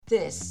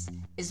This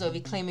is the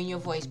Reclaiming Your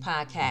Voice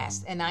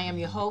podcast, and I am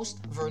your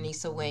host,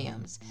 Vernisa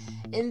Williams.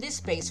 In this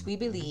space, we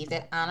believe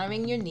that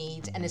honoring your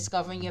needs and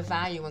discovering your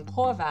value and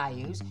core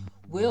values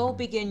will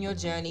begin your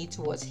journey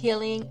towards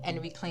healing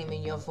and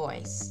reclaiming your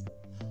voice.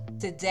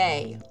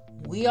 Today,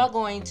 we are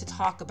going to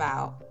talk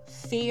about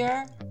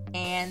fear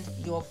and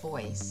your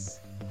voice.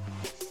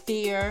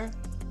 Fear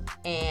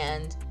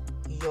and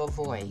your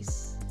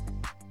voice.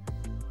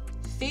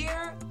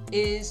 Fear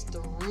is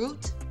the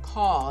root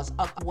cause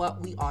of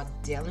what we are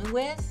dealing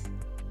with.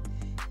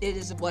 It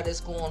is what is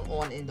going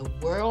on in the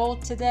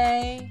world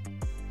today.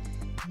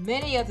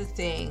 Many of the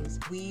things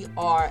we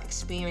are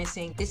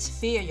experiencing, it's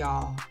fear,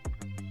 y'all.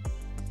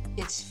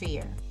 It's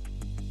fear.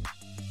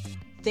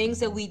 Things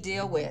that we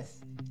deal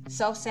with,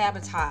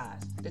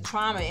 self-sabotage, the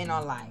trauma in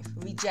our life,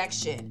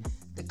 rejection,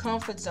 the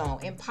comfort zone,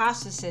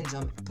 imposter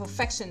syndrome,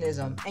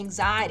 perfectionism,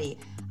 anxiety.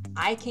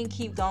 I can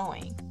keep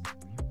going.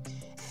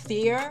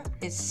 Fear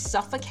is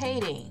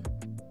suffocating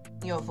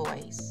your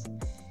voice.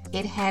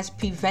 It has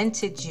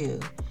prevented you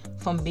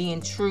from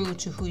being true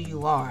to who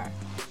you are.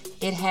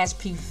 It has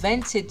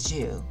prevented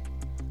you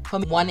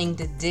from wanting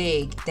to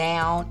dig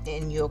down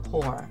in your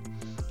core.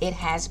 It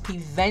has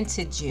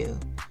prevented you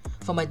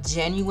from a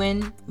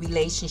genuine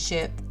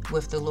relationship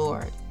with the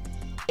Lord.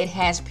 It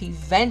has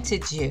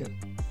prevented you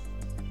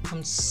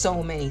from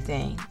so many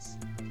things.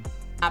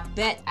 I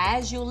bet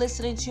as you're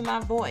listening to my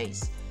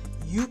voice,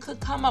 you could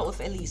come up with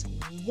at least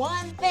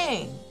one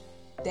thing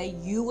that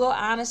you will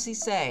honestly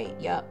say,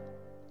 yep,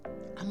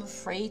 I'm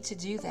afraid to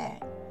do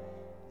that.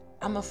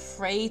 I'm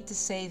afraid to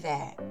say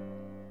that.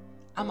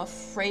 I'm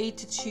afraid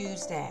to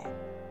choose that.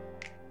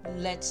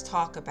 Let's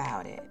talk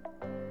about it.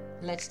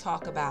 Let's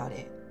talk about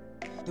it.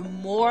 The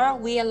more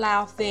we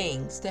allow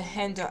things to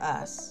hinder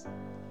us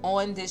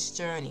on this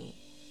journey,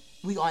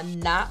 we are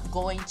not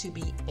going to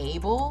be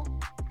able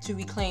to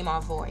reclaim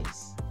our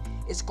voice.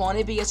 It's going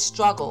to be a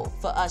struggle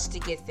for us to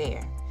get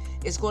there.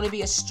 It's going to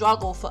be a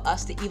struggle for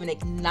us to even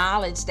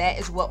acknowledge that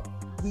is what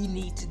we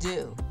need to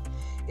do.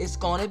 It's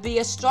going to be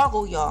a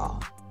struggle,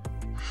 y'all.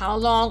 How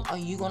long are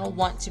you going to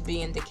want to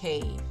be in the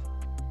cave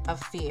of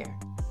fear,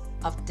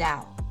 of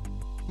doubt,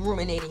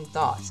 ruminating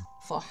thoughts?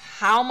 For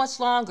how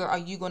much longer are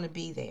you going to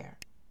be there?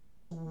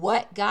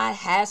 What God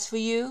has for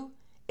you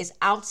is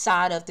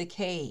outside of the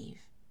cave.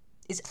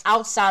 It's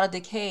outside of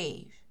the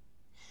cave.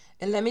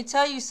 And let me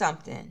tell you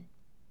something.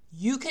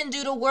 You can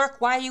do the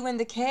work while you're in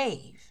the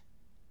cave.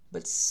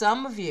 But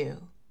some of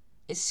you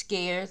is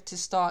scared to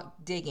start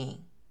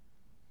digging.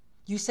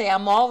 You say,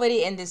 I'm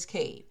already in this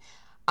cave.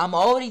 I'm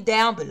already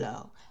down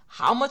below.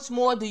 How much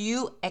more do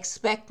you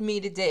expect me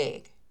to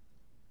dig?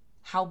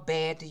 How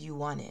bad do you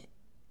want it?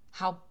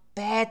 How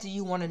bad do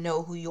you want to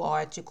know who you are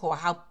at your core?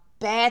 How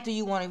bad do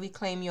you want to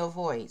reclaim your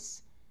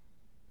voice?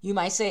 You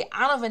might say,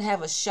 I don't even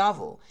have a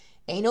shovel.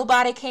 Ain't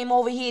nobody came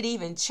over here to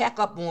even check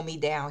up on me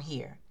down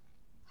here.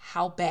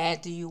 How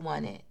bad do you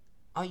want it?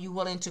 Are you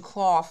willing to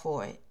crawl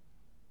for it?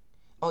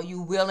 Are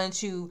you willing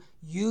to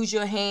use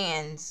your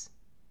hands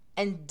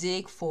and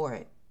dig for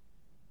it?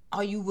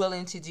 Are you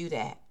willing to do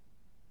that?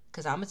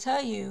 Because I'm going to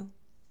tell you,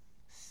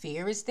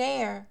 fear is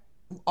there,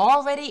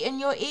 already in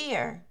your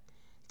ear,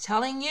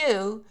 telling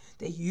you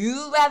that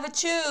you'd rather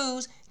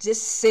choose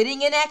just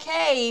sitting in that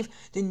cave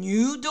than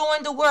you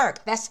doing the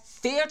work. That's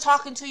fear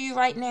talking to you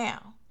right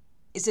now.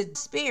 It's a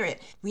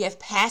spirit. We have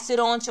passed it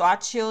on to our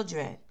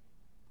children.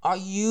 Are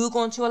you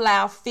going to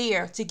allow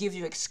fear to give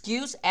you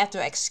excuse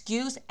after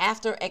excuse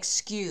after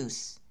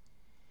excuse?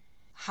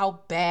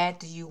 How bad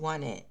do you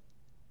want it?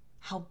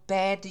 How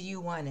bad do you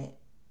want it?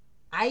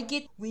 I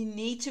get we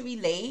need to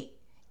relate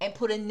and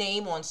put a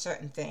name on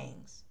certain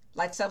things,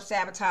 like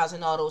self-sabotage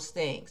and all those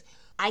things.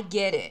 I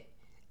get it.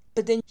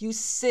 But then you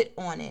sit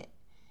on it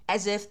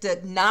as if the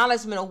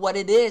acknowledgement of what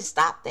it is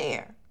stop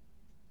there.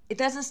 It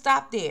doesn't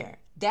stop there.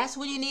 That's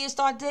when you need to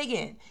start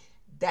digging.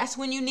 That's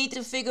when you need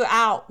to figure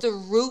out the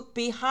root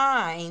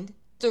behind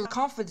the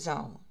comfort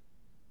zone.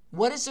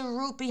 What is the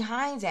root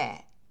behind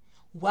that?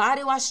 Why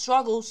do I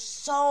struggle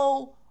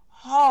so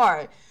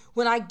hard?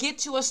 When I get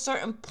to a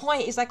certain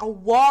point, it's like a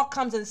wall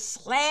comes and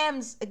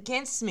slams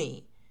against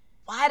me.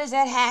 Why does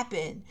that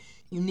happen?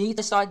 You need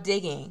to start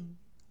digging.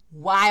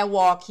 Why a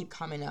wall keep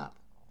coming up?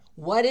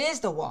 What is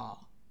the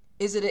wall?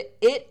 Is it a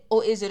it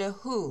or is it a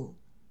who?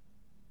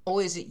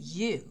 Or is it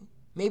you?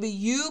 Maybe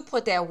you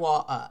put that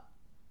wall up.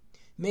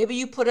 Maybe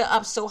you put it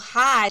up so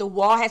high, the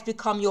wall has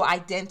become your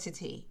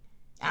identity.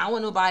 I don't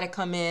want nobody to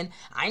come in.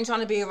 I ain't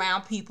trying to be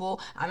around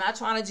people. I'm not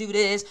trying to do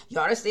this.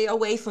 Y'all to stay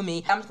away from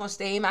me. I'm just going to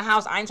stay in my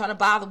house. I ain't trying to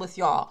bother with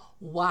y'all.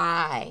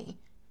 Why?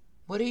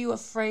 What are you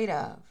afraid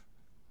of?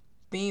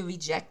 Being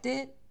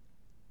rejected?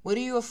 What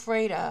are you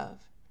afraid of?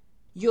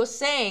 You're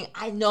saying,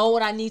 I know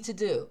what I need to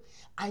do.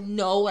 I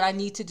know what I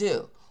need to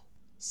do.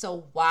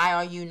 So why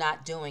are you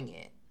not doing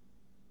it?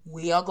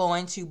 We are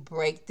going to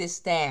break this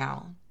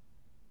down.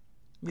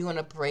 We're going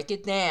to break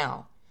it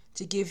down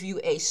to give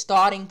you a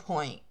starting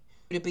point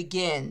to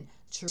begin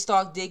to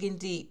start digging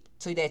deep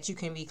so that you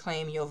can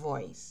reclaim your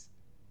voice.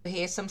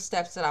 Here's some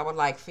steps that I would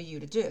like for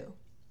you to do.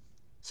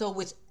 So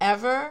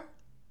whichever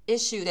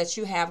issue that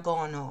you have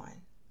going on,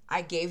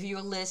 I gave you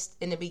a list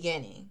in the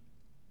beginning.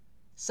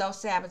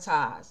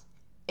 Self-sabotage,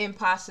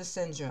 imposter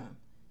syndrome,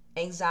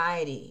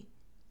 anxiety,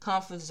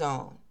 comfort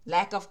zone,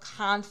 lack of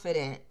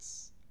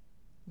confidence.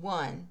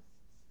 1,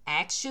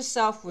 ask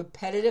yourself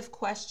repetitive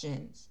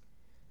questions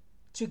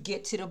to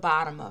get to the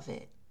bottom of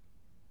it.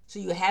 So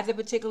you have the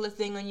particular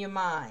thing on your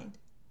mind.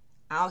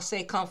 I'll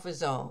say comfort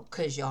zone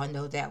because y'all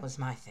know that was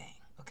my thing,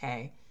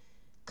 okay?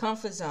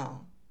 Comfort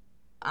zone.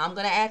 I'm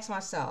going to ask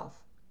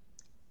myself,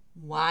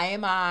 why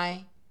am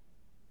I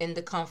in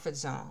the comfort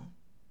zone?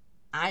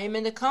 I am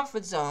in the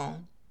comfort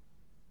zone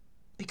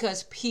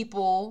because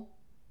people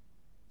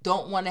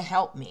don't want to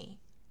help me.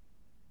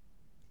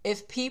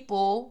 If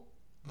people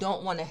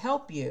don't want to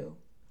help you,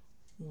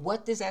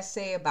 what does that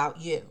say about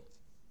you?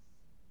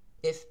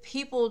 If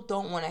people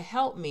don't want to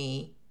help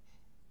me,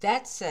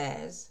 that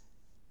says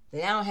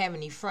that I don't have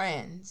any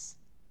friends.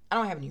 I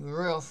don't have any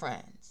real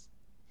friends.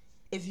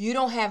 If you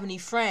don't have any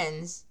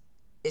friends,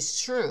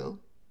 it's true.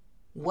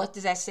 What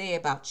does that say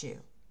about you?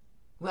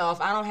 Well,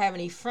 if I don't have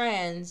any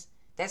friends,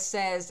 that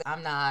says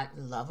I'm not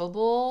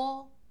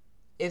lovable.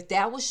 If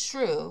that was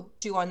true,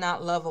 you are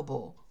not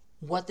lovable.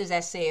 What does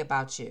that say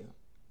about you?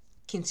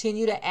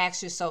 Continue to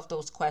ask yourself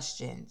those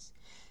questions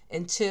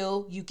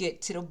until you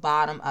get to the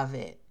bottom of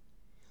it.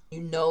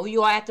 You know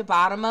you are at the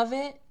bottom of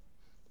it.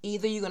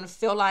 Either you're going to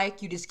feel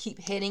like you just keep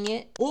hitting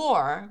it,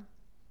 or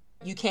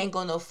you can't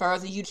go no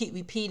further. You keep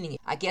repeating it.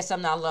 I guess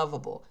I'm not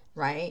lovable,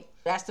 right?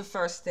 That's the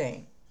first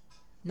thing.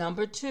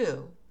 Number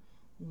 2,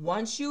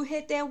 once you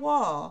hit that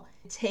wall,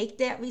 take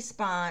that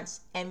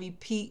response and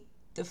repeat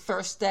the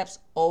first steps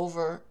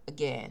over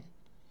again.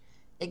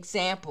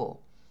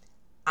 Example,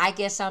 I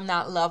guess I'm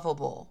not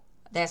lovable.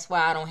 That's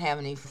why I don't have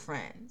any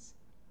friends.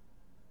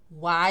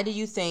 Why do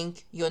you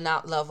think you're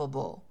not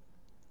lovable?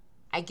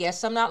 I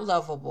guess I'm not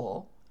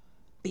lovable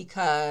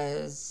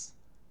because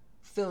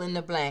fill in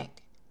the blank.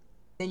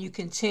 Then you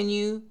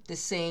continue the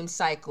same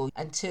cycle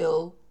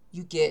until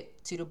you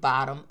get to the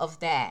bottom of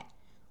that,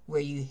 where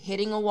you're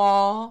hitting a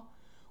wall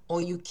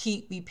or you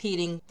keep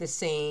repeating the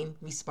same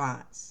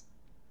response.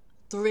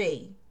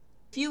 3,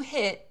 if you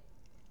hit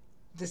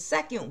the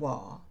second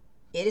wall,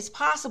 it is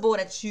possible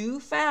that you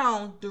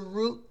found the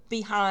root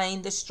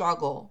behind the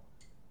struggle.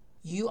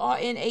 You are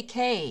in a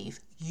cave.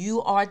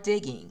 You are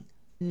digging.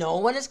 No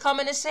one is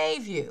coming to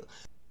save you.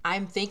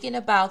 I'm thinking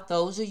about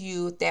those of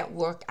you that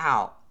work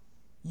out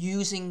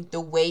using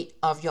the weight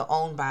of your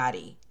own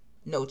body.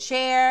 No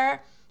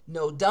chair,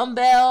 no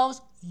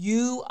dumbbells.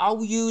 You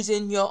are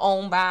using your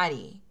own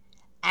body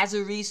as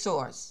a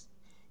resource.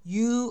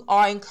 You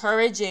are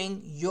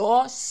encouraging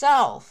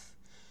yourself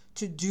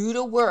to do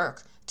the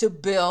work to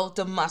build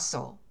the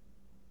muscle.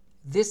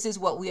 This is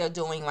what we are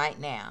doing right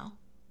now.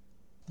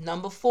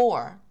 Number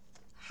 4,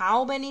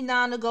 how many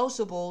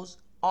non-negotiables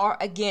are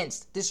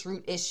against this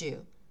root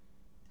issue?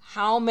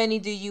 How many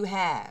do you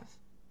have?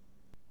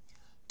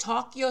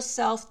 Talk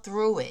yourself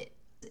through it.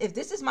 If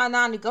this is my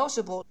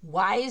non-negotiable,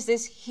 why is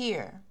this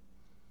here?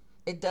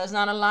 It does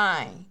not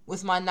align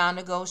with my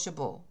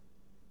non-negotiable,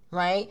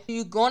 right?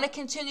 You're going to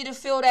continue to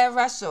feel that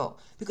wrestle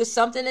because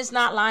something is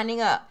not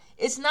lining up.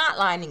 It's not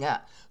lining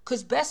up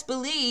because best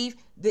believe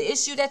the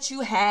issue that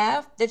you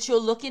have, that you're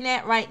looking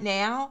at right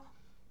now,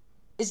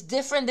 is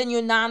different than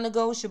your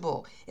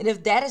non-negotiable. And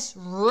if that is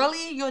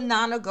really your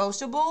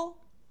non-negotiable,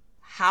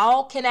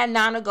 how can that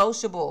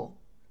non-negotiable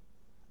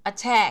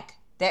attack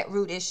that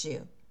root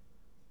issue?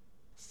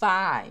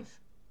 5,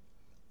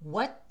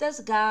 what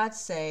does God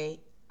say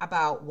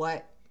about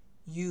what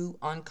you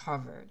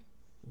uncovered?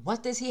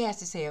 What does he have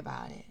to say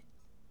about it?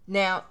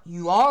 Now,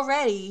 you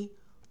already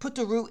put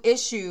the root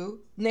issue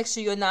next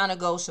to your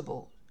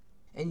non-negotiable.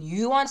 And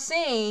you are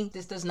saying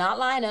this does not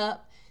line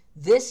up.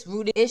 This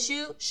root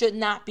issue should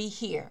not be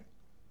here.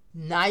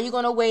 Now you're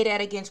going to weigh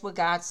that against what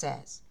God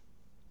says.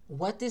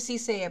 What does he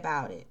say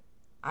about it?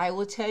 I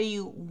will tell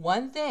you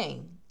one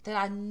thing that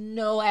I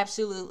know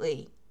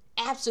absolutely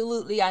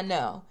I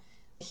know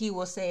he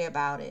will say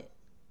about it.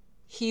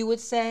 He would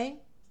say,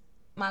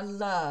 my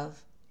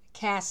love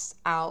casts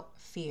out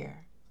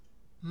fear.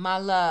 My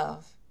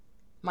love,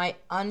 my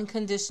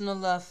unconditional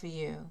love for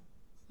you,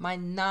 my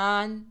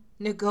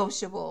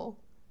non-negotiable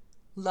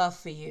love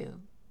for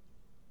you,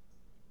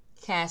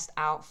 cast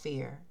out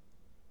fear.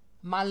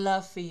 My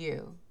love for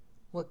you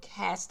will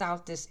cast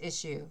out this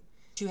issue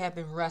that you have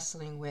been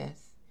wrestling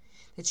with,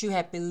 that you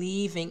have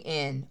believing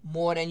in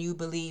more than you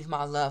believe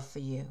my love for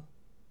you,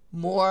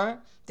 more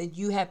than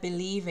you have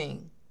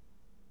believing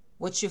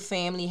what your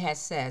family has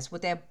says,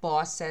 what that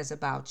boss says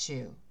about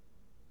you,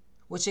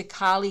 what your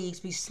colleagues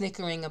be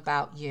snickering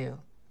about you,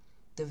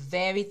 the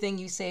very thing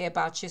you say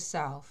about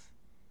yourself.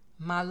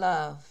 My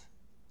love,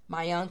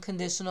 my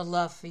unconditional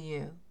love for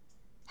you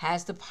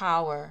has the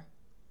power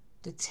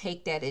to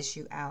take that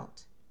issue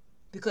out.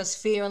 Because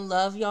fear and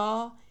love,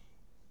 y'all,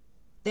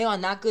 they are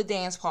not good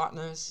dance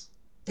partners.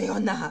 They are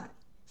not.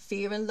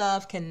 Fear and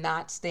love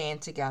cannot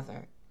stand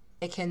together.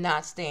 They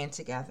cannot stand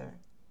together.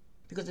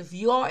 Because if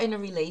you are in a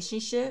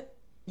relationship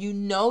you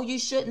know you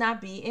should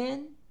not be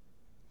in,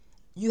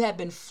 you have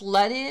been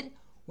flooded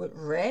with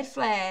red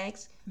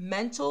flags,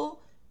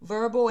 mental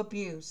verbal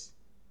abuse,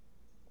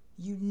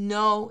 you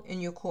know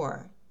in your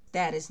core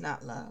that is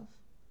not love.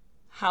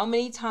 How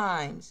many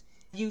times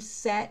you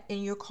sat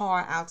in your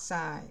car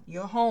outside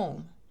your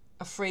home,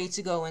 afraid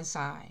to go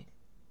inside?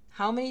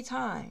 How many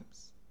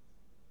times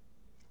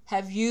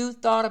have you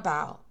thought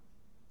about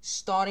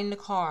starting the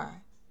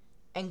car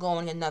and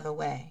going another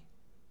way,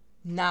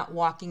 not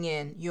walking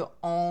in your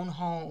own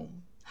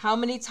home? How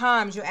many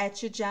times you're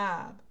at your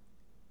job,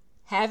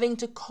 having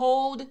to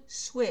code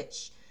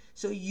switch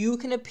so you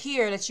can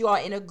appear that you are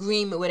in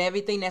agreement with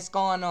everything that's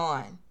going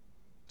on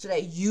so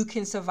that you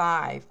can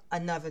survive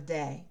another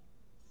day?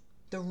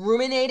 The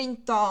ruminating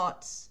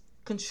thoughts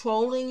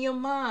controlling your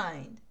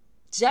mind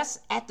just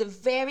at the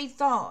very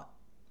thought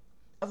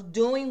of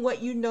doing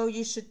what you know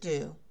you should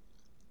do.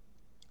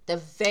 The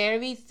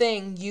very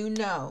thing you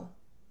know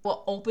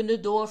will open the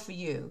door for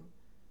you,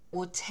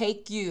 will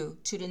take you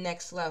to the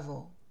next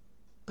level.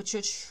 But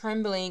you're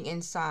trembling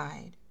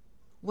inside.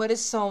 What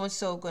is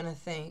so-and-so going to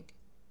think?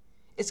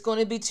 It's going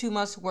to be too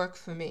much work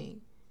for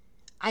me.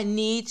 I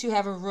need to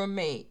have a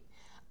roommate.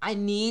 I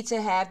need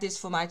to have this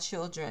for my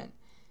children.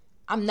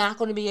 I'm not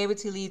going to be able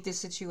to leave this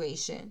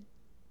situation.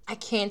 I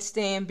can't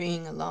stand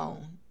being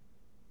alone.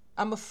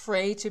 I'm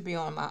afraid to be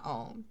on my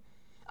own.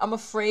 I'm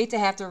afraid to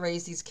have to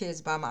raise these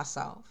kids by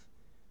myself.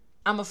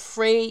 I'm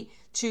afraid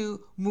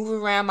to move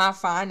around my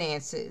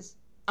finances.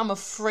 I'm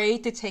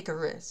afraid to take a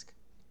risk.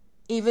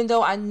 Even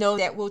though I know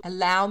that will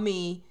allow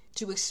me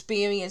to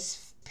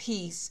experience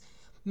peace,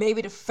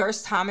 maybe the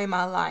first time in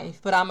my life,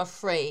 but I'm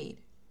afraid.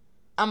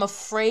 I'm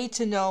afraid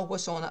to know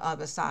what's on the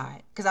other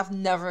side because I've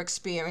never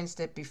experienced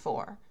it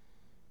before.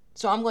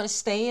 So I'm going to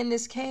stay in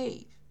this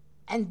cave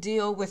and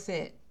deal with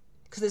it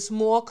because it's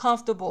more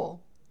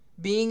comfortable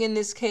being in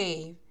this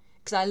cave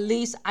because at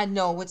least I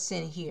know what's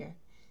in here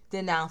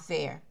than out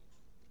there.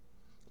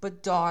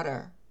 But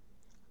daughter,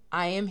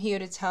 I am here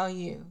to tell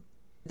you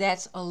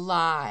that's a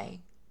lie.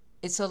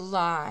 It's a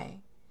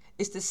lie.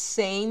 It's the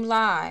same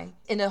lie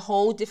in a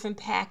whole different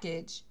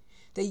package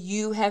that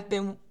you have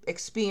been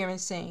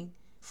experiencing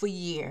for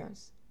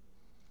years.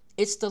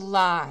 It's the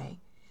lie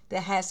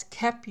that has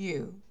kept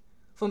you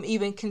from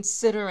even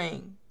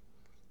considering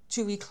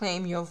to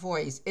reclaim your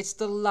voice. It's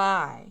the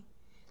lie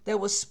that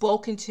was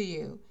spoken to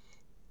you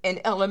in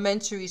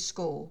elementary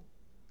school,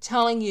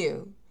 telling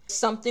you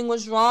something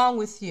was wrong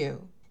with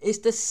you. It's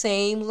the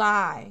same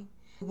lie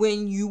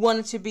when you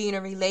wanted to be in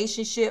a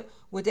relationship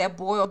with that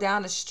boy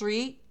down the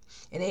street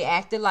and they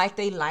acted like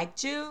they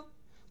liked you,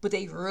 but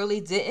they really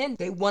didn't.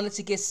 They wanted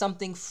to get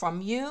something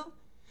from you.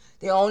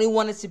 They only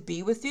wanted to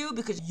be with you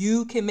because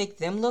you can make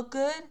them look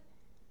good.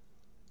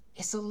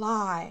 It's a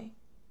lie.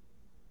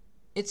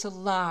 It's a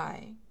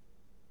lie.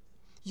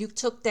 You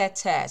took that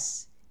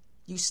test.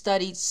 You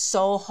studied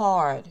so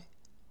hard,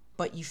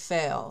 but you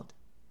failed.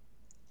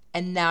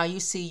 And now you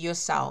see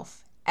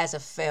yourself as a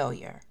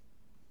failure.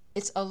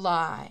 It's a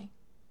lie.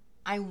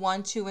 I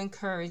want to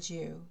encourage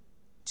you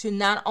to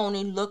not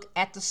only look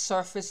at the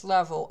surface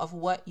level of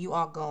what you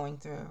are going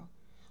through,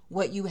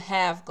 what you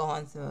have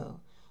gone through,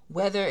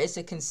 whether it's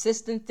a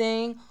consistent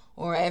thing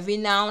or every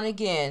now and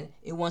again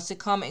it wants to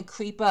come and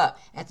creep up.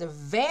 At the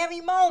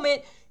very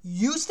moment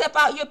you step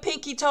out your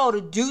pinky toe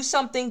to do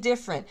something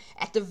different,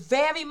 at the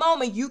very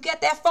moment you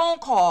get that phone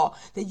call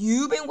that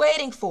you've been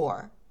waiting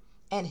for,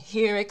 and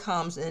here it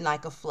comes in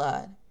like a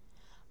flood.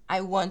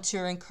 I want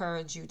to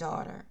encourage you,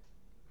 daughter.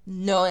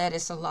 Know that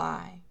it's a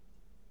lie.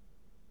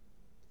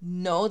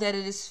 Know that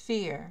it is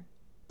fear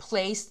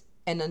placed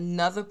in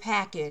another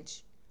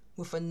package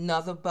with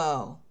another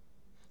bow,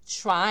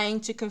 trying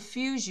to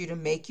confuse you to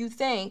make you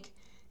think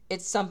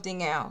it's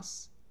something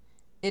else.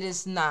 It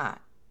is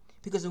not.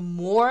 Because the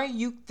more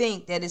you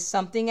think that it's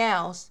something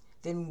else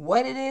than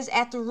what it is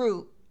at the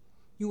root,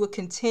 you will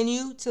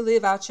continue to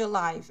live out your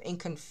life in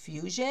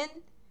confusion,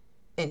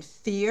 in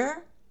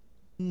fear,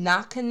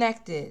 not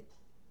connected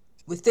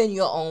within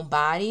your own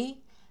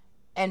body,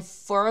 and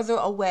further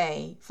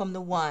away from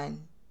the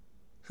one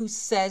who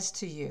says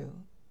to you,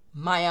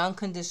 my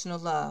unconditional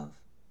love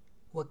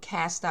will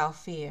cast out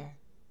fear.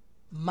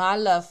 My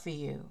love for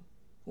you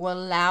will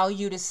allow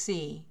you to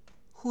see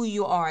who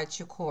you are at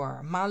your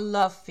core. My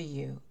love for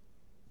you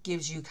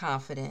gives you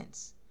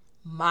confidence.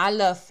 My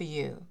love for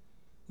you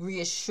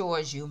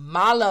reassures you.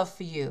 My love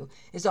for you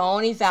is the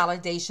only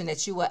validation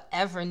that you will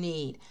ever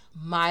need.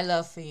 My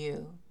love for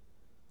you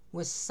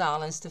will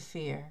silence the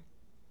fear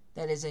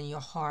that is in your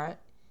heart,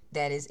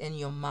 that is in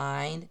your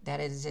mind, that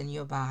is in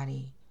your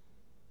body.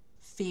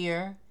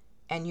 Fear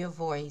and your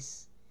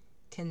voice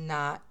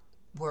cannot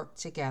work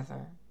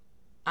together.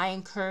 I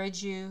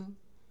encourage you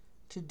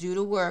to do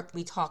the work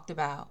we talked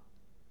about.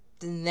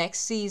 The next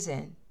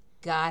season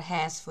God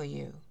has for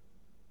you.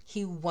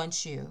 He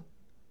wants you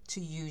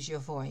to use your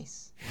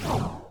voice.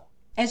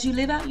 As you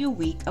live out your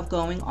week of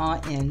going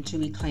all in to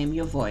reclaim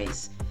your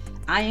voice,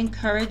 I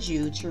encourage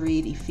you to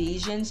read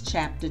Ephesians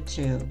chapter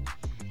 2.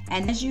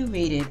 And as you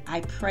read it,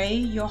 I pray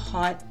your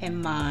heart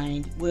and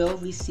mind will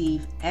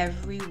receive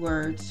every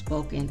word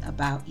spoken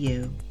about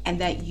you and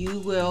that you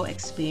will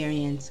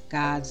experience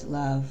God's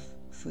love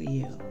for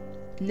you.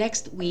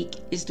 Next week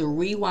is the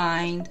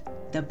Rewind,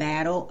 the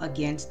battle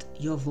against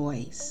your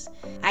voice.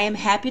 I am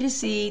happy to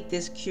see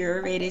this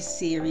curated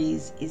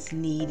series is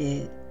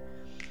needed.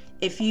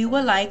 If you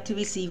would like to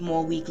receive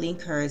more weekly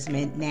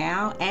encouragement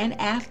now and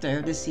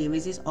after the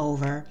series is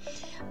over,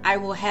 I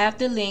will have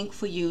the link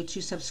for you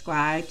to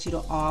subscribe to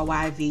the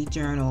RYV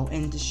Journal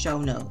in the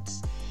show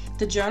notes.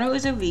 The journal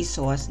is a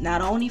resource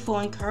not only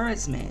for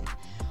encouragement,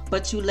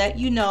 but to let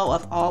you know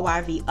of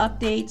RYV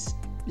updates,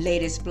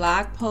 latest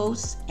blog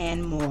posts,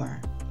 and more.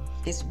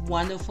 It's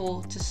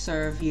wonderful to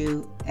serve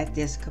you at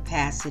this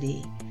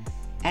capacity.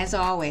 As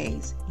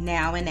always,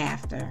 now and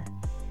after,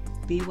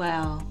 be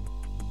well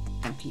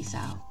and peace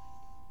out.